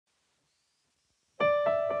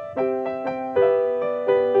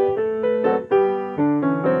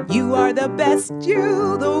are the best,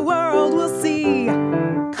 you the world will see.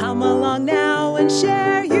 Come along now and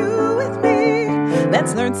share you with me.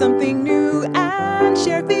 Let's learn something new and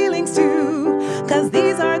share feelings too. 'Cause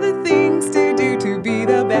these are the things to do to be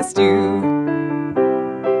the best you.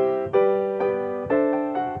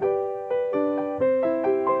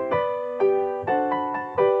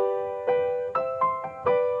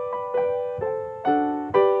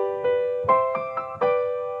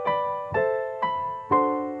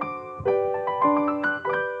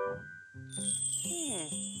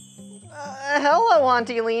 Hello,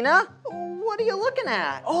 Auntie Lena. What are you looking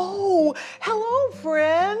at? Oh, hello,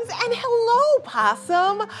 friends, and hello,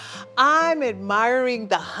 Possum. I'm admiring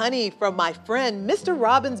the honey from my friend Mr.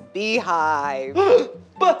 Robin's beehive.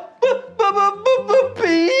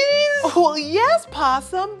 Bees? Well, yes,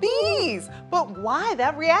 Possum, bees. But why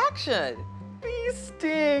that reaction? Bee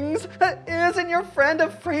stings. Isn't your friend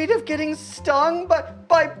afraid of getting stung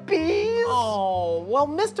by bees? Oh, well,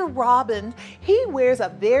 Mr. Robin, he wears a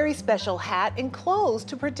very special hat and clothes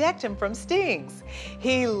to protect him from stings.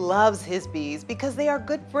 He loves his bees because they are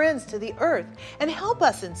good friends to the earth and help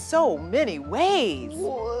us in so many ways.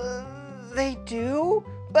 They do?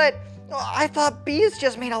 But I thought bees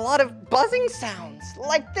just made a lot of buzzing sounds,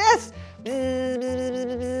 like this.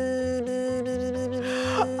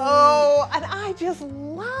 Oh, and I just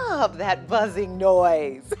love that buzzing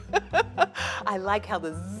noise. I like how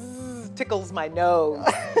the zzz tickles my nose.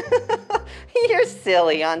 You're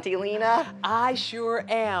silly, Auntie Lena. I sure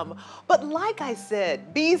am. But like I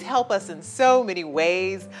said, bees help us in so many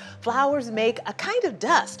ways. Flowers make a kind of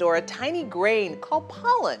dust or a tiny grain called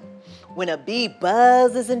pollen. When a bee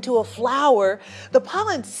buzzes into a flower, the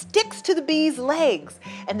pollen sticks to the bee's legs,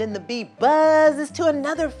 and then the bee buzzes to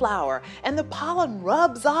another flower, and the pollen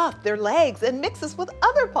rubs off their legs and mixes with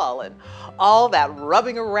other pollen. All that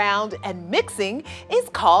rubbing around and mixing is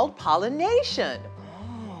called pollination.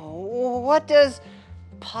 Oh, what does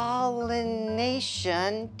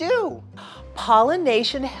pollination do?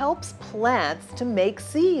 Pollination helps plants to make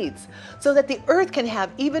seeds so that the earth can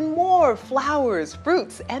have even more flowers,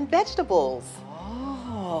 fruits, and vegetables.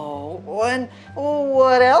 Oh, and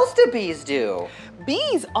what else do bees do?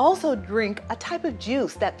 Bees also drink a type of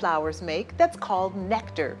juice that flowers make that's called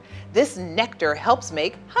nectar. This nectar helps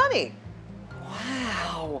make honey.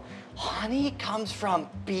 Wow, honey comes from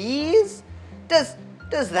bees? Does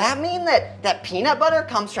that mean that peanut butter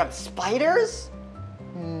comes from spiders?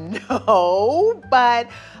 No, but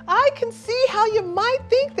I can see how you might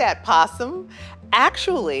think that, Possum.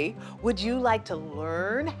 Actually, would you like to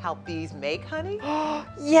learn how bees make honey?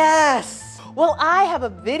 Yes! Well, I have a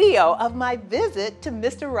video of my visit to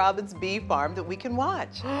Mr. Robin's bee farm that we can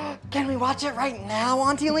watch. Can we watch it right now,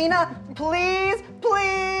 Auntie Lena? Please,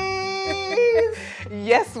 please!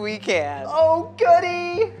 Yes, we can. Oh,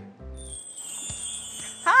 goody!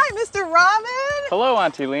 Hi, Mr. Robin. Hello,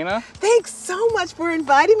 Auntie Lena. Thanks so much for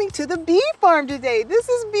inviting me to the bee farm today. This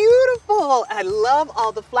is beautiful. I love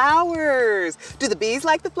all the flowers. Do the bees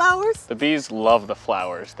like the flowers? The bees love the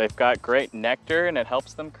flowers. They've got great nectar and it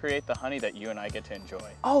helps them create the honey that you and I get to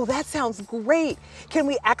enjoy. Oh, that sounds great. Can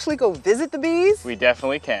we actually go visit the bees? We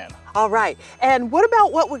definitely can. All right. And what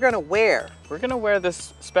about what we're going to wear? We're going to wear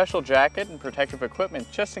this special jacket and protective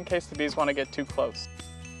equipment just in case the bees want to get too close.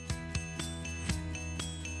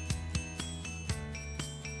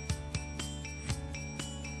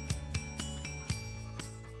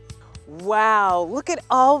 Wow, look at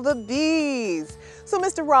all the bees. So,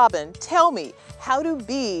 Mr. Robin, tell me, how do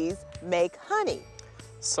bees make honey?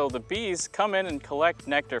 So the bees come in and collect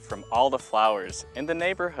nectar from all the flowers in the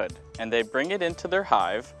neighborhood, and they bring it into their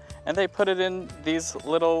hive, and they put it in these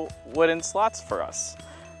little wooden slots for us.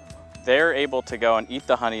 They're able to go and eat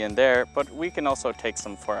the honey in there, but we can also take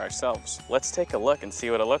some for ourselves. Let's take a look and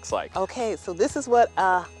see what it looks like. Okay, so this is what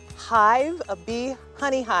a hive, a bee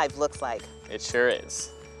honey hive looks like. It sure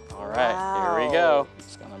is. All right, Wow. Here we go.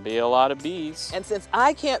 It's gonna be a lot of bees. And since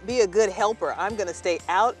I can't be a good helper, I'm gonna stay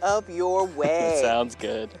out of your way. Sounds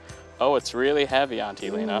good. Oh, it's really heavy,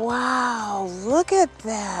 Auntie Lena. Wow, look at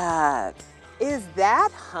that. Is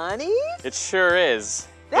that honey? It sure is.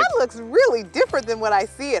 That looks really different than what I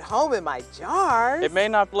see at home in my jars. It may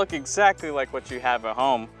not look exactly like what you have at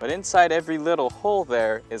home, but inside every little hole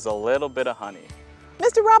there is a little bit of honey.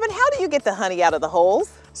 Mr. Robin, how do you get the honey out of the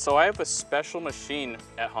holes? So I have a special machine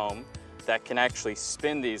at home that can actually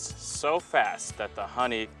spin these so fast that the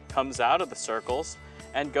honey comes out of the circles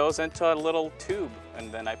and goes into a little tube, and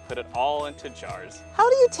then I put it all into jars. How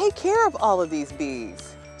do you take care of all of these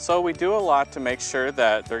bees? So we do a lot to make sure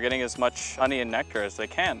that they're getting as much honey and nectar as they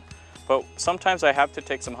can. But sometimes I have to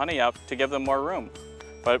take some honey out to give them more room.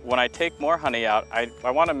 But when I take more honey out, I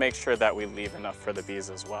want to make sure that we leave enough for the bees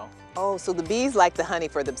as well. Oh, so the bees like the honey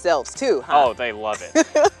for themselves too, huh? Oh, they love it.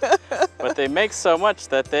 But they make so much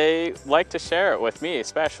that they like to share it with me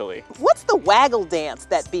especially. What's the waggle dance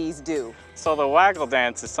that bees do? So the waggle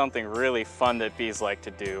dance is something really fun that bees like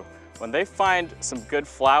to do. When they find some good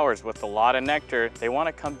flowers with a lot of nectar, they want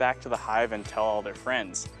to come back to the hive and tell all their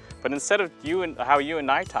friends. But instead of how you and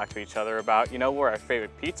I talk to each other about, where our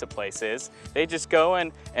favorite pizza place is, they just go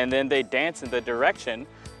in and then they dance in the direction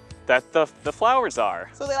that the flowers are.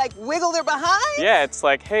 So they like wiggle their behind? Yeah, it's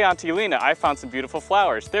like, hey, Auntie Lena, I found some beautiful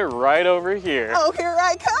flowers. They're right over here. Oh, here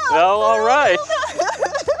I come. Oh, all right.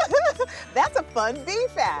 That's a fun bee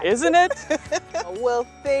fact. Isn't it? Well,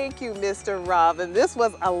 thank you, Mr. Robin. This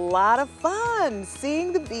was a lot of fun,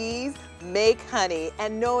 seeing the bees make honey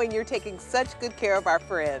and knowing you're taking such good care of our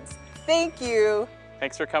friends. Thank you.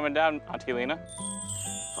 Thanks for coming down, Auntie Lena.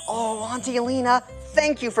 Oh, Auntie Lena,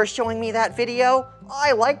 thank you for showing me that video.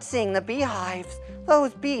 I liked seeing the beehives.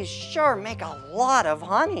 Those bees sure make a lot of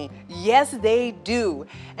honey. Yes, they do.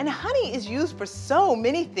 And honey is used for so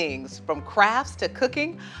many things, from crafts to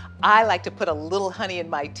cooking. I like to put a little honey in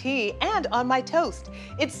my tea and on my toast.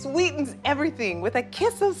 It sweetens everything with a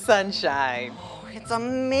kiss of sunshine. Oh, it's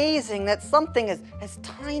amazing that something as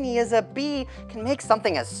tiny as a bee can make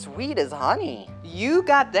something as sweet as honey. You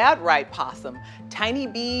got that right, Possum. Tiny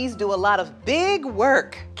bees do a lot of big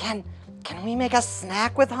work. Can we make a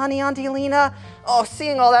snack with honey, Auntie Lena? Oh,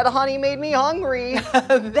 seeing all that honey made me hungry.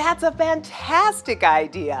 That's a fantastic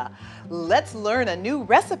idea. Let's learn a new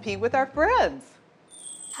recipe with our friends.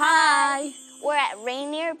 Hi, we're at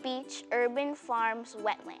Rainier Beach Urban Farms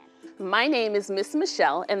Wetland. My name is Miss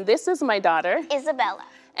Michelle, and this is my daughter, Isabella.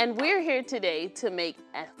 and we're here today to make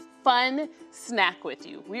a fun snack with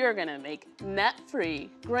you. We are gonna make nut-free,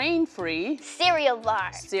 grain-free Cereal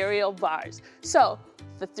bars. cereal bars. So,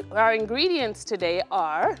 our ingredients today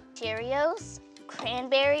are Cheerios,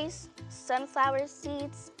 cranberries, sunflower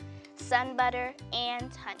seeds, sun butter,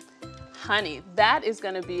 and honey. honey. That is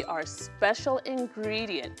gonna be our special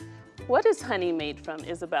ingredient. What is honey made from,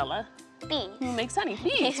 Isabella? Bees. Who makes honey?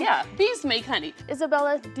 Bees, yeah. Bees make honey.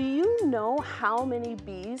 Isabella, do you know how many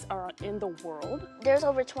bees are in the world? There's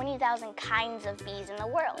over 20,000 kinds of bees in the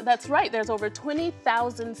world. That's right, there's over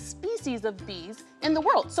 20,000 species of bees in the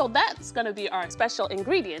world. So that's gonna be our special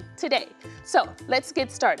ingredient today. So let's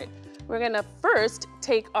get started. We're gonna first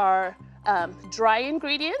take our dry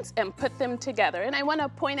ingredients and put them together. And I wanna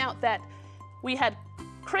point out that we had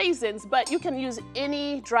craisins, but you can use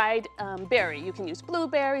any dried berry. You can use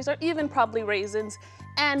blueberries or even probably raisins.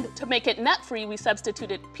 And to make it nut-free, we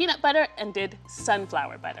substituted peanut butter and did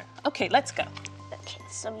sunflower butter. Okay, let's go. Okay,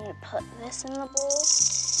 so I'm gonna put this in the bowl.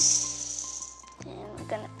 And we're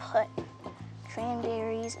gonna put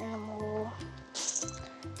cranberries in the bowl.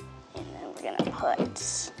 And then we're gonna put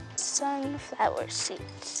sunflower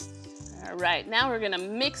seeds. All right, now we're gonna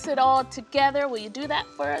mix it all together. Will you do that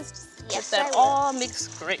for us? Yes, Get I that will. all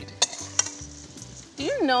mixed great. Do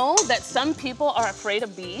you know that some people are afraid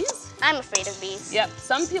of bees? I'm afraid of bees. Yep,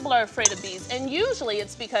 some people are afraid of bees, and usually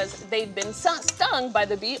it's because they've been stung by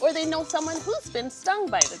the bee or they know someone who's been stung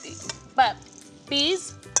by the bee. But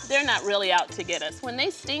bees, they're not really out to get us. When they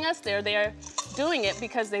sting us, they're there doing it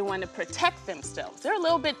because they want to protect themselves. They're a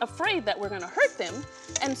little bit afraid that we're gonna hurt them,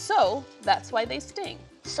 and so that's why they sting.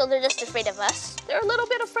 So they're just afraid of us? They're a little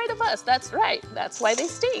bit afraid of us, that's right. That's why they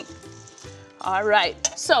sting. All right,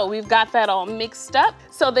 so we've got that all mixed up.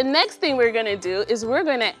 So the next thing we're gonna do is we're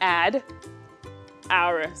gonna add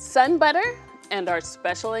our sun butter and our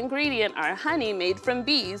special ingredient, our honey made from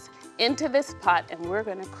bees, into this pot, and we're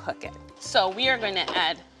gonna cook it. So we are gonna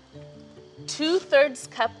add 2/3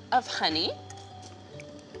 cup of honey.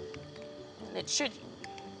 And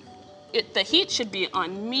the heat should be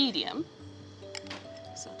on medium.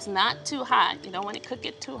 So it's not too hot. You don't want to cook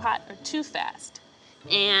it too hot or too fast.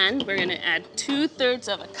 And we're gonna add 2/3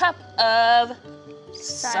 of a cup of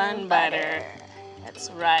sun butter. That's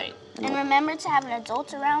right. And remember to have an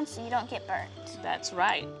adult around so you don't get burnt. That's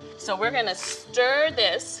right. So we're gonna stir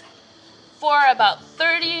this for about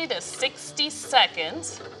 30 to 60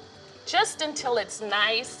 seconds, just until it's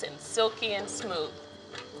nice and silky and smooth.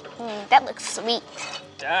 That looks sweet.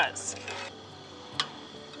 It does.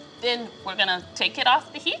 Then we're gonna take it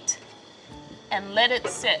off the heat and let it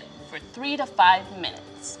sit for 3 to 5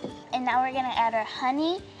 minutes. And now we're gonna add our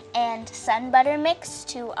honey and sun butter mix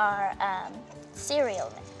to our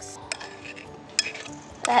cereal mix.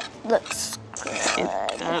 That looks good.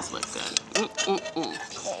 It does look good.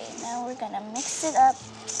 Okay, now we're gonna mix it up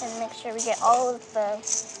and make sure we get all of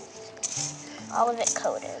it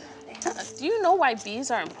coated. Do you know why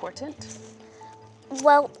bees are important?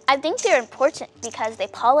 Well, I think they're important because they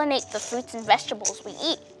pollinate the fruits and vegetables we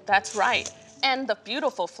eat. That's right. And the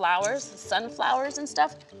beautiful flowers, sunflowers and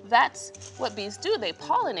stuff, that's what bees do. They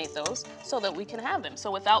pollinate those so that we can have them. So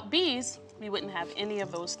without bees, we wouldn't have any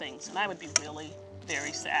of those things. And I would be really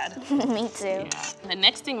very sad. Me too. Yeah. The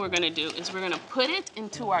next thing we're gonna do is we're gonna put it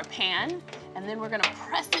into our pan and then we're gonna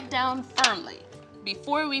press it down firmly.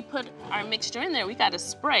 Before we put our mixture in there, we gotta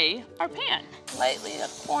spray our pan. Lightly the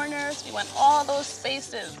corners, we want all those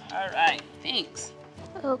spaces. All right, thanks.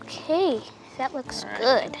 Okay, that looks All right,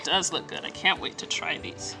 good. It does look good. I can't wait to try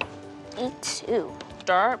these. Me too.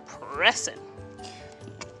 Start pressing.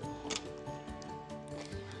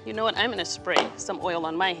 You know what, I'm gonna spray some oil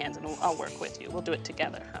on my hands and I'll work with you. We'll do it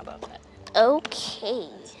together, how about that? Okay.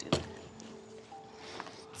 Let's do that.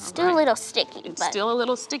 Still right. a little sticky, It's but still a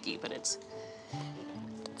little sticky, but it's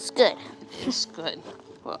good. good.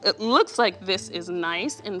 Well, it looks like this is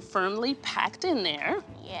nice and firmly packed in there.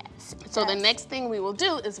 Yes. So the next thing we will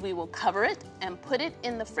do is we will cover it and put it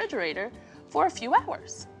in the refrigerator for a few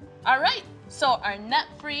hours. All right, so our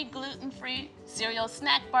nut-free, gluten-free cereal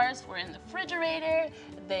snack bars were in the refrigerator.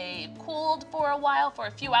 They cooled for a while, for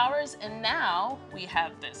a few hours, and now we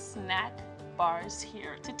have the snack bars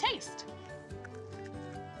here to taste.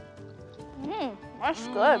 That's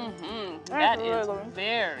good. That is really good.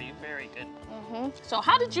 very, very good. So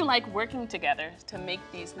how did you like working together to make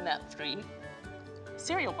these nut-free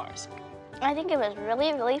cereal bars? I think it was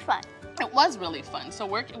really, really fun. It was really fun. So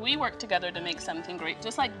we worked together to make something great,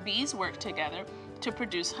 just like bees work together to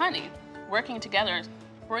produce honey. Working together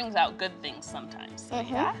brings out good things sometimes. So,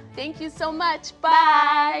 yeah. Thank you so much.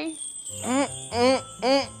 Bye.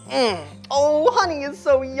 Oh, honey is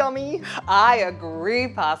so yummy. I agree,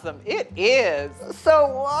 Possum. It is.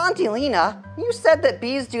 So, Auntie Lena, you said that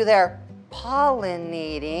bees do their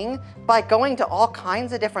pollinating by going to all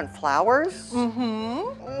kinds of different flowers?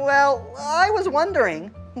 Mm-hmm. Well, I was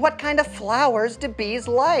wondering, what kind of flowers do bees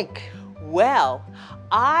like? Well,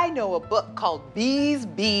 I know a book called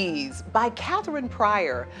Bzzzz by Katherine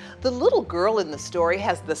Pryor. The little girl in the story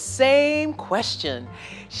has the same question.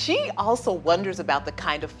 She also wonders about the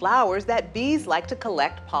kind of flowers that bees like to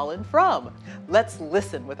collect pollen from. Let's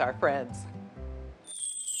listen with our friends.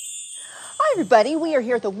 Hi everybody, we are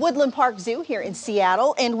here at the Woodland Park Zoo here in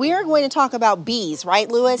Seattle, and we are going to talk about bees, right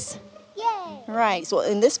Lewis? Yay! Right, so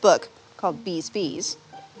in this book called Bzzzz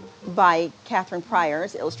by Katherine Pryor,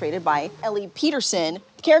 it's illustrated by Ellie Peterson,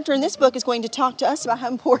 the character in this book is going to talk to us about how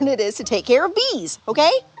important it is to take care of bees,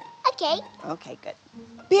 okay? Okay. Okay, good.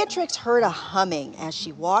 Beatrix heard a humming as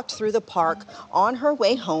she walked through the park on her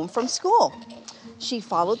way home from school. She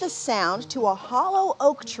followed the sound to a hollow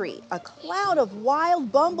oak tree. A cloud of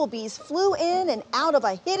wild bumblebees flew in and out of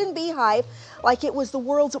a hidden beehive like it was the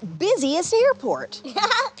world's busiest airport.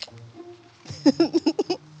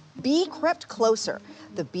 Bee crept closer.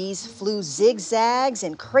 The bees flew zigzags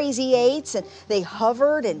and crazy eights, and they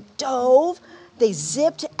hovered and dove. They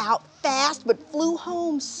zipped out fast but flew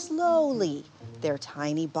home slowly, their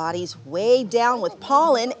tiny bodies weighed down with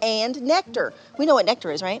pollen and nectar. We know what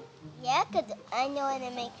nectar is, right? Yeah, because I know how to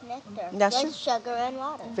make nectar. That's Just sugar and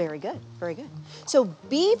water. Very good, very good. So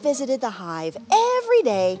Bee visited the hive every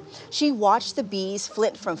day. She watched the bees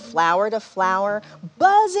flit from flower to flower,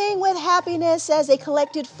 buzzing with happiness as they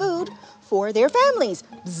collected food for their families.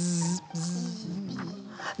 Bzz, bzz.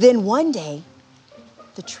 Then one day,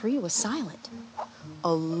 the tree was silent.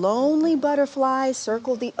 A lonely butterfly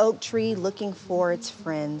circled the oak tree looking for its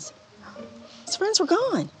friends. Its friends were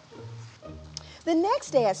gone. The next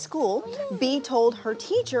day at school, Bee told her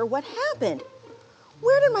teacher what happened.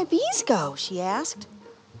 "Where did my bees go?" she asked.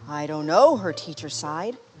 "I don't know," her teacher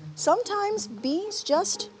sighed. "Sometimes bees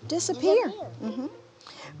just disappear."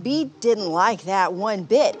 Bee didn't like that one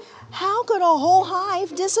bit. How could a whole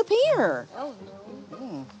hive disappear?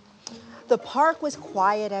 The park was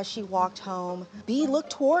quiet as she walked home. Bee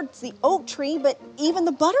looked towards the oak tree, but even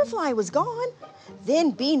the butterfly was gone.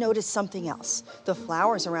 Then Bee noticed something else. The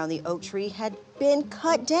flowers around the oak tree had been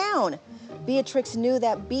cut down. Beatrix knew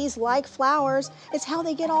that bees like flowers. It's how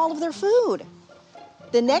they get all of their food.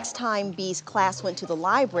 The next time Bee's class went to the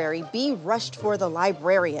library, Bee rushed for the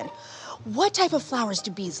librarian. "What type of flowers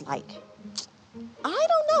do bees like?" "I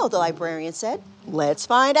don't know," the librarian said. "Let's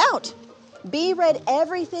find out." Bee read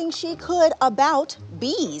everything she could about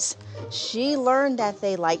bees. She learned that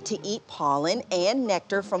they like to eat pollen and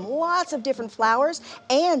nectar from lots of different flowers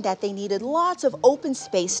and that they needed lots of open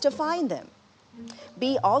space to find them.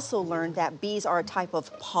 Bee also learned that bees are a type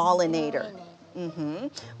of pollinator,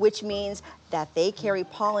 which means that they carry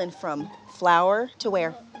pollen from flower to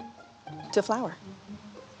where? To flower.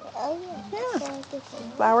 Oh, yeah. Yeah.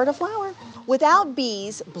 Flower to flower. Without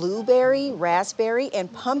bees, blueberry, raspberry,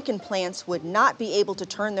 and pumpkin plants would not be able to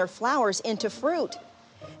turn their flowers into fruit.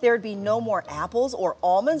 There would be no more apples or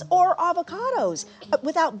almonds or avocados.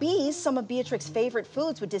 Without bees, some of Beatrix's favorite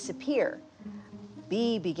foods would disappear.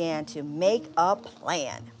 Bee began to make a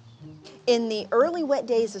plan. In the early wet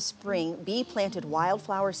days of spring, Bee planted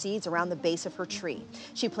wildflower seeds around the base of her tree.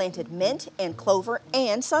 She planted mint and clover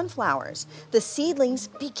and sunflowers. The seedlings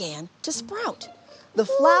began to sprout. The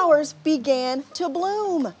flowers began to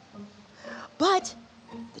bloom. But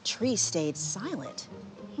the tree stayed silent.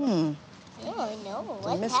 Oh no,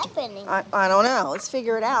 what's happening? I don't know. Let's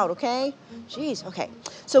figure it out, okay? Jeez, okay.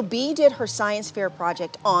 So Bee did her science fair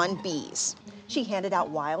project on bees. She handed out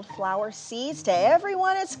wildflower seeds to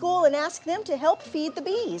everyone at school and asked them to help feed the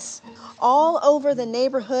bees. All over the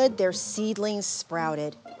neighborhood, their seedlings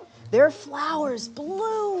sprouted. Their flowers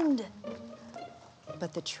bloomed.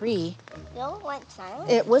 But the tree, No, it went silent.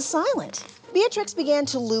 it was silent. Beatrix began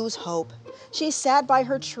to lose hope. She sat by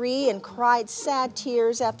her tree and cried sad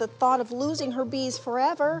tears at the thought of losing her bees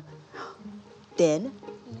forever. Then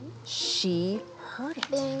she heard it.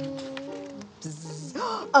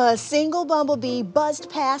 Bzz. A single bumblebee buzzed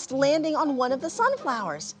past, landing on one of the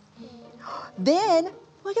sunflowers. Then,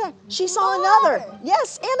 look at that, she saw another.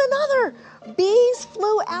 Yes, and another. Bees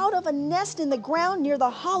flew out of a nest in the ground near the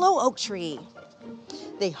hollow oak tree.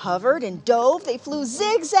 They hovered and dove, they flew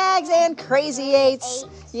zigzags and crazy eights.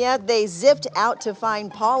 Yeah, they zipped out to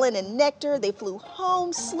find pollen and nectar. They flew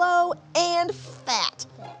home slow and fat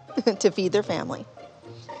to feed their family.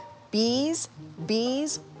 Bees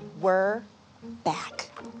were back.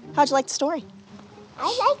 How'd you like the story? I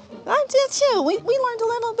like I did too. We learned a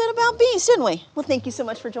little bit about bees, didn't we? Well, thank you so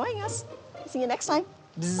much for joining us. See you next time.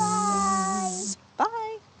 Bye.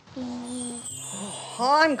 Bye.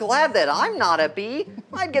 I'm glad that I'm not a bee.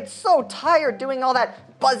 I'd get so tired doing all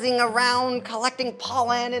that buzzing around, collecting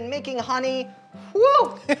pollen and making honey.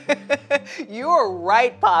 Woo! You're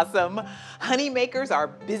right, Possum. Honey makers are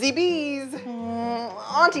busy bees.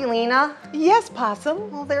 Auntie Lena, Yes,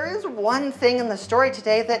 Possum. well, there is one thing in the story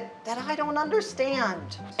today that I don't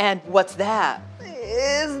understand. And what's that?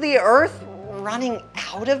 Is the earth running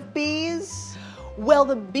out of bees? Well,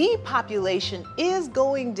 the bee population is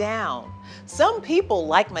going down. Some people,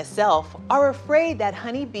 like myself, are afraid that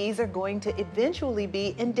honeybees are going to eventually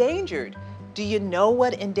be endangered. Do you know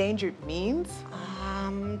what endangered means?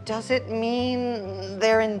 Does it mean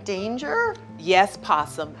they're in danger? Yes,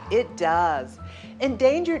 Possum, it does.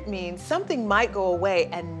 Endangered means something might go away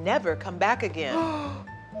and never come back again.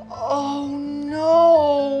 Oh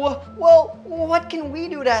no! Well, what can we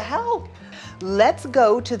do to help? Let's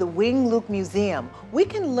go to the Wing Luke Museum. We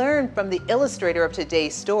can learn from the illustrator of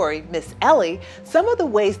today's story, Miss Ellie, some of the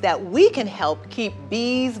ways that we can help keep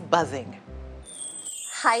bees buzzing.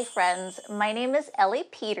 Hi friends, my name is Ellie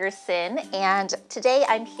Peterson and today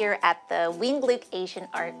I'm here at the Wing Luke Asian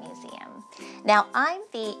Art Museum. Now I'm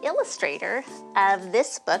the illustrator of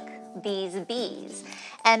this book, These Bees.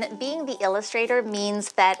 And being the illustrator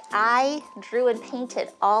means that I drew and painted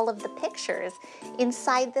all of the pictures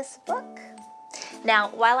inside this book. Now,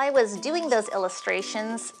 while I was doing those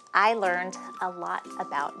illustrations, I learned a lot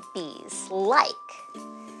about bees, like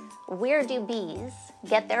where do bees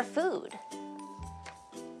get their food?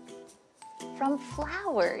 From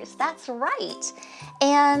flowers, that's right.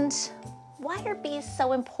 And why are bees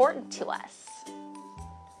so important to us?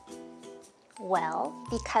 Well,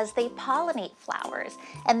 because they pollinate flowers,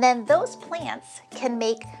 and then those plants can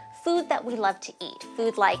make food that we love to eat.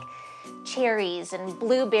 Food like cherries and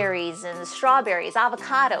blueberries and strawberries,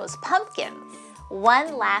 avocados, pumpkins.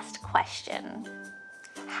 One last question.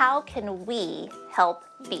 How can we help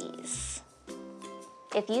bees?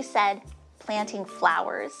 If you said planting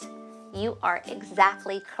flowers, you are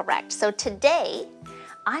exactly correct. So today,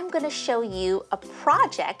 I'm going to show you a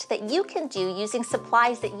project that you can do using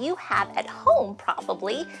supplies that you have at home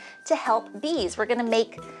probably to help bees. We're going to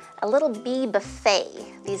make a little bee buffet,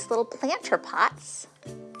 these little planter pots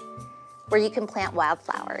where you can plant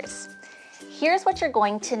wildflowers. Here's what you're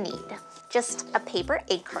going to need. Just a paper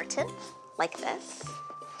egg carton like this,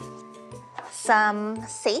 some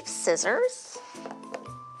safe scissors,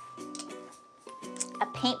 a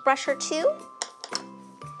paintbrush or two,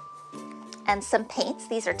 and some paints.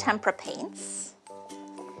 These are tempera paints.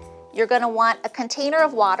 You're going to want a container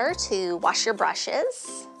of water to wash your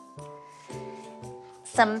brushes,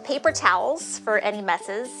 some paper towels for any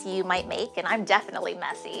messes you might make, and I'm definitely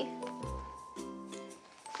messy.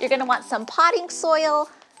 You're going to want some potting soil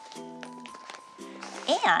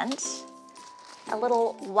and a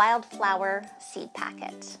little wildflower seed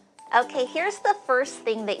packet. Okay, here's the first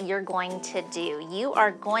thing that you're going to do. You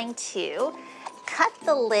are going to cut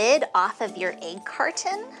the lid off of your egg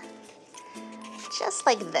carton, just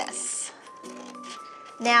like this.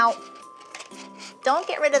 Now, don't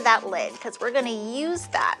get rid of that lid because we're gonna use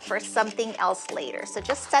that for something else later. So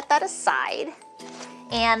just set that aside.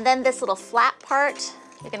 And then this little flat part,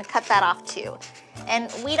 you're gonna cut that off too. And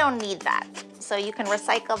we don't need that. So you can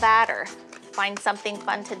recycle that or find something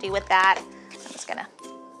fun to do with that. I'm just gonna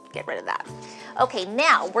get rid of that. Okay,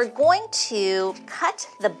 now we're going to cut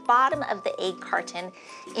the bottom of the egg carton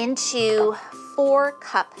into 4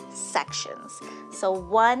 cup sections. So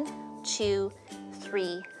 1, 2,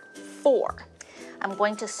 3, 4. I'm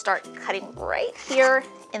going to start cutting right here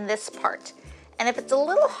in this part. And if it's a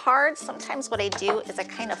little hard, sometimes what I do is I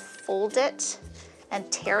kind of fold it and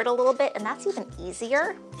tear it a little bit, and that's even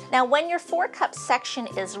easier. Now, when your 4 cup section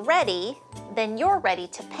is ready, then you're ready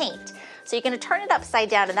to paint. So you're gonna turn it upside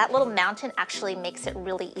down, and that little mountain actually makes it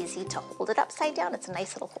really easy to hold it upside down. It's a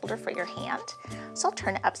nice little holder for your hand. So I'll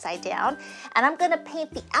turn it upside down, and I'm gonna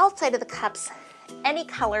paint the outside of the cups any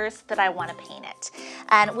colors that I want to paint it.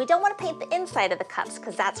 And we don't want to paint the inside of the cups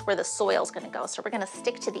because that's where the soil is going to go. So we're going to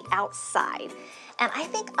stick to the outside. And I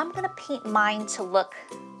think I'm going to paint mine to look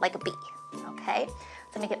like a bee, okay? So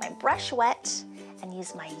I'm going to get my brush wet and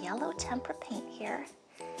use my yellow tempera paint here.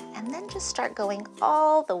 And then just start going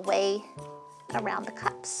all the way around the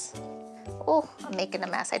cups. Oh, I'm making a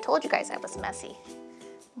mess. I told you guys I was messy.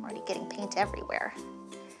 I'm already getting paint everywhere.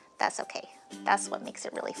 That's okay. That's what makes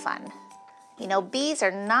it really fun. You know, bees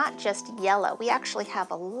are not just yellow. We actually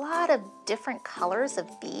have a lot of different colors of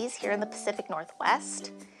bees here in the Pacific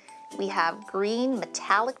Northwest. We have green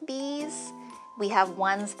metallic bees. We have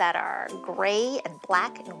ones that are gray and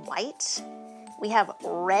black and white. We have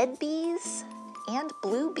red bees and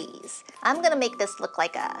blue bees. I'm gonna make this look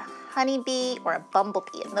like a honeybee or a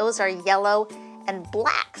bumblebee, and those are yellow and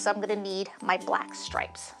black, so I'm gonna need my black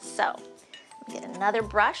stripes. So get another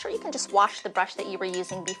brush, or you can just wash the brush that you were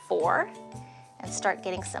using before and start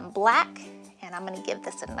getting some black, and I'm gonna give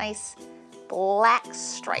this a nice black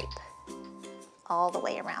stripe all the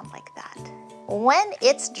way around like that. When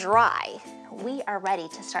it's dry, we are ready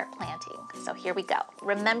to start planting. So here we go.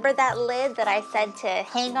 Remember that lid that I said to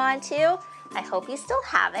hang on to? I hope you still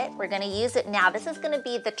have it. We're gonna use it now. This is gonna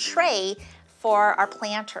be the tray for our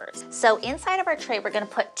planters. So inside of our tray, we're gonna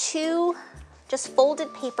put 2 just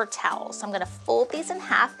folded paper towels. So I'm gonna fold these in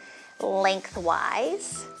half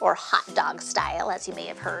lengthwise, or hot dog style, as you may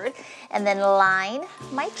have heard, and then line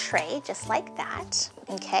my tray just like that,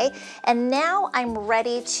 okay? And now I'm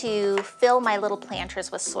ready to fill my little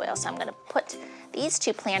planters with soil. So I'm gonna put these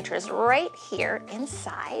 2 planters right here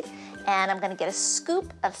inside, and I'm gonna get a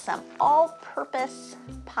scoop of some all-purpose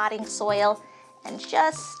potting soil and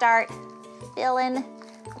just start filling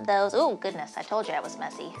those. Oh goodness, I told you I was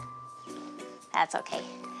messy. That's okay.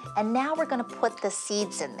 And now we're gonna put the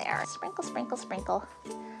seeds in there. Sprinkle, sprinkle, sprinkle.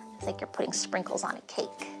 It's like you're putting sprinkles on a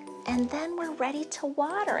cake. And then we're ready to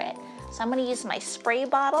water it. So I'm gonna use my spray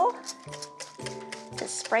bottle to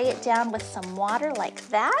spray it down with some water like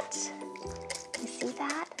that. You see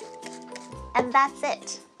that? And that's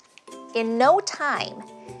it. In no time,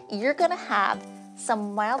 you're gonna have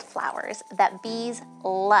some wildflowers that bees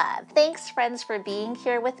love. Thanks, friends, for being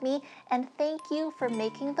here with me, and thank you for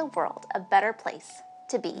making the world a better place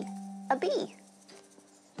to be a bee.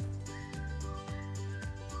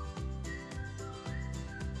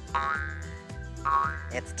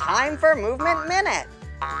 It's time for Movement Minute.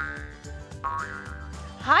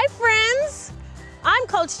 Hi, friends. I'm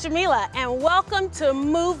Coach Jamila, and welcome to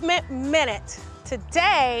Movement Minute.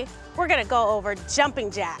 Today, we're gonna go over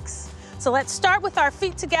jumping jacks. So let's start with our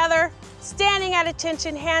feet together, standing at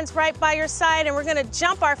attention, hands right by your side, and we're gonna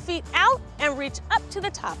jump our feet out and reach up to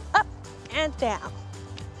the top, up and down.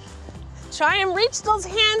 Try and reach those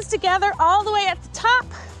hands together all the way at the top.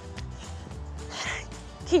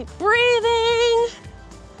 Keep breathing,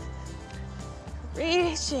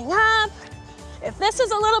 reaching up. If this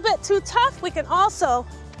is a little bit too tough, we can also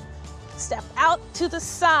step out to the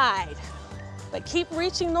side. But keep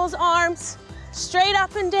reaching those arms straight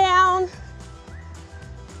up and down.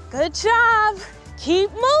 Good job.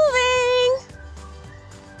 Keep moving.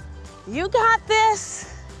 You got this.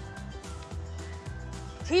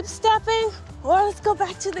 Keep stepping, or let's go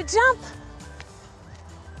back to the jump.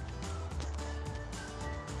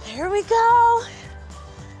 Here we go.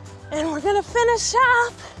 And we're gonna finish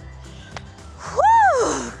up.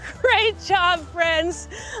 Woo! Great job, friends.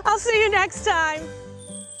 I'll see you next time.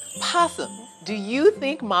 Possum, do you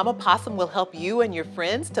think Mama Possum will help you and your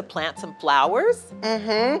friends to plant some flowers?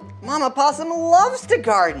 Mama Possum loves to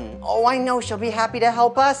garden. Oh, I know she'll be happy to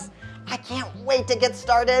help us. I can't wait to get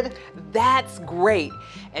started. That's great.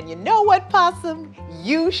 And you know what, Possum?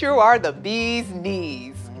 You sure are the bee's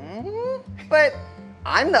knees. But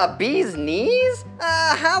I'm the bee's knees?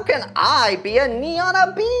 How can I be a knee on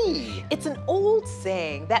a bee? It's an old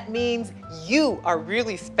saying that means you are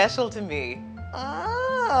really special to me.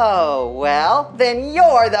 Oh, well, then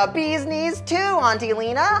you're the bee's knees too, Auntie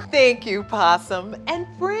Lena. Thank you, Possum. And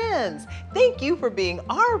friends, thank you for being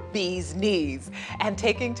our bee's knees and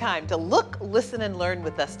taking time to look, listen, and learn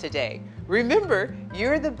with us today. Remember,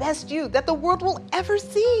 you're the best you that the world will ever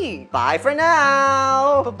see. Bye for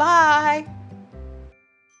now. Bye-bye.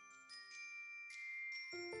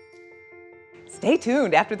 Stay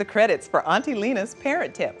tuned after the credits for Auntie Lena's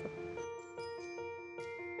parent tip.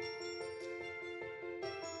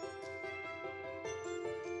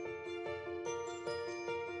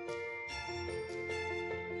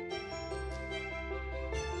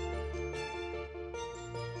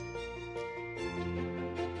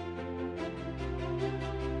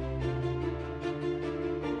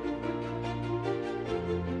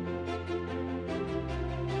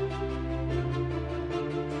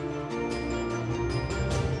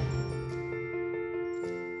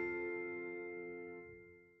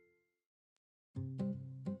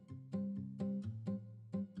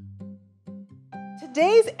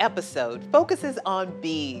 Today's episode focuses on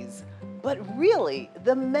bees, but really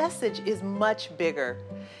the message is much bigger.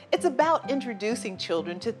 It's about introducing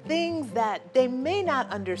children to things that they may not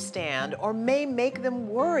understand or may make them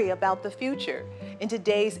worry about the future. In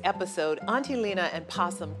today's episode, Auntie Lena and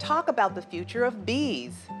Possum talk about the future of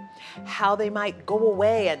bees, how they might go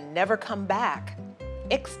away and never come back,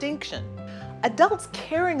 extinction. Adults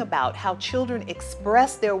caring about how children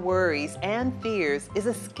express their worries and fears is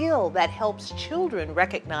a skill that helps children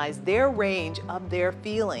recognize their range of their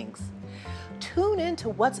feelings. Tune into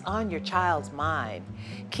what's on your child's mind.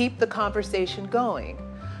 Keep the conversation going.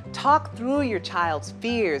 Talk through your child's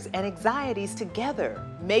fears and anxieties together.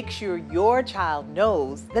 Make sure your child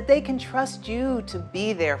knows that they can trust you to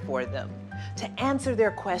be there for them, to answer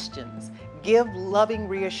their questions, give loving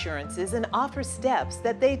reassurances, and offer steps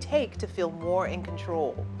that they take to feel more in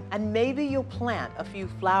control. And maybe you'll plant a few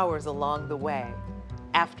flowers along the way.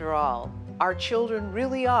 After all, our children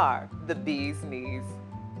really are the bee's knees.